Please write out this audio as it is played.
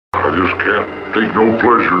just can't take no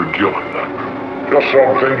pleasure in killing nothing. Just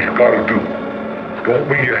some things you gotta do. Don't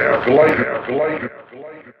mean you have to like it.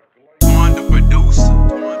 Twantheproducer.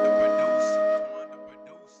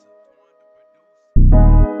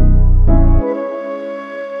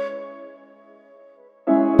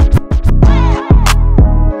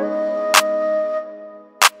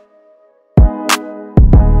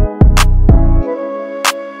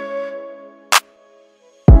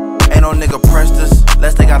 Ain't no nigga pressed us,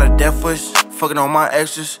 unless they got a death wish. Fucking on my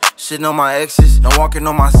extras, shitting on my exes. No walking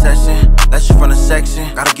on my session, let's just run a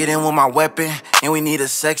section. Gotta get in with my weapon, and we need a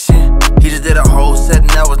section. He just did a whole set and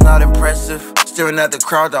that was not impressive. Staring at the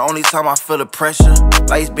crowd, the only time I feel the pressure.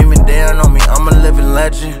 Lights beaming down on me, I'm a living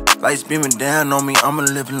legend. Lights beaming down on me, I'm a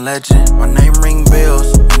living legend. My name ring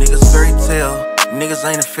bells, niggas fairy tale. Niggas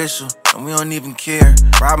ain't official, and we don't even care.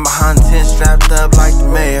 Riding behind 10 strapped up like the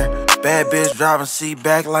mayor. Bad bitch driving seat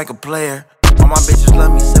back like a player. All my bitches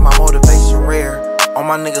love me, say my motivation rare. All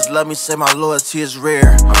my niggas love me, say my loyalty is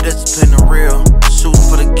rare. I'm disciplined and real, shooting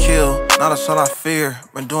for the kill. Not a son I fear,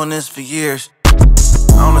 been doing this for years.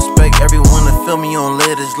 I don't expect everyone to feel me on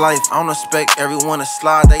live this life. I don't expect everyone to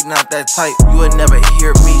slide, they not that tight. You would never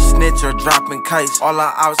hear me snitch or dropping kites. All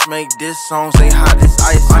our ops make diss songs, they hot as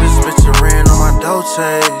ice. I just spit your ran on my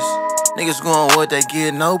Dolces. Niggas going what they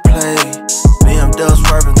get, no play. BMW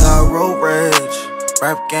swerving, got road rage.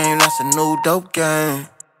 Rap game, that's a new dope game.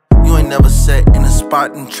 You ain't never sat in a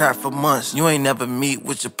spot and trap for months. You ain't never meet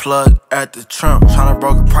with your plug at the Trump. Tryna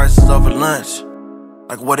broker prices over lunch.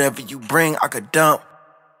 Like whatever you bring, I could dump.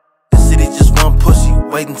 The city just one pussy,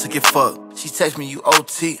 waiting to get fucked. She text me, you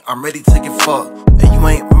OT, I'm ready to get fucked. And you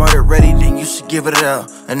ain't murder ready, then you should give it up.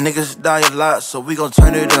 And niggas die a lot, so we gon'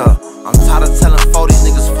 turn it up. I'm tired of telling 40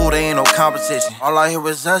 niggas fool, they ain't no competition. All I hear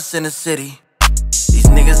is us in the city. These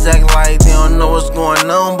niggas act like they don't know what's going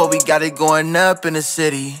on, but we got it going up in the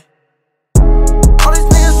city. All these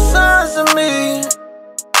niggas sons of me,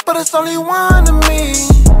 but it's only one of me.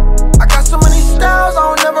 I got so many styles, I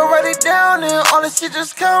don't never write it down, and all this shit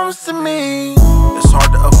just comes to me. It's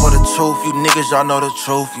hard to uphold the truth, you niggas, y'all know the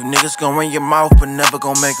truth. You niggas gon' run your mouth, but never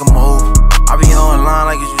gon' make a move. I be online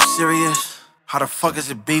like, is you serious? How the fuck is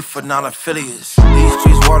it beef for non-affiliates? These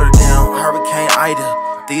streets watered down, Hurricane Ida.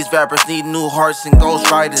 These rappers need new hearts and ghost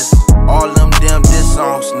riders. All them damn diss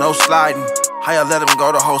songs, no sliding. How y'all let them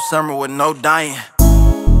go the whole summer with no dying?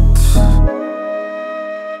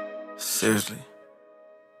 Seriously.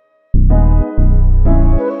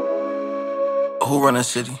 Who run the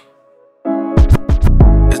city?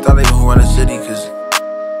 It's not even who run the city, cause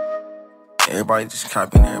everybody just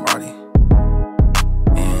copying everybody.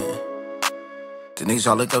 And the niggas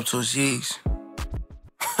y'all look up to is Yeegs.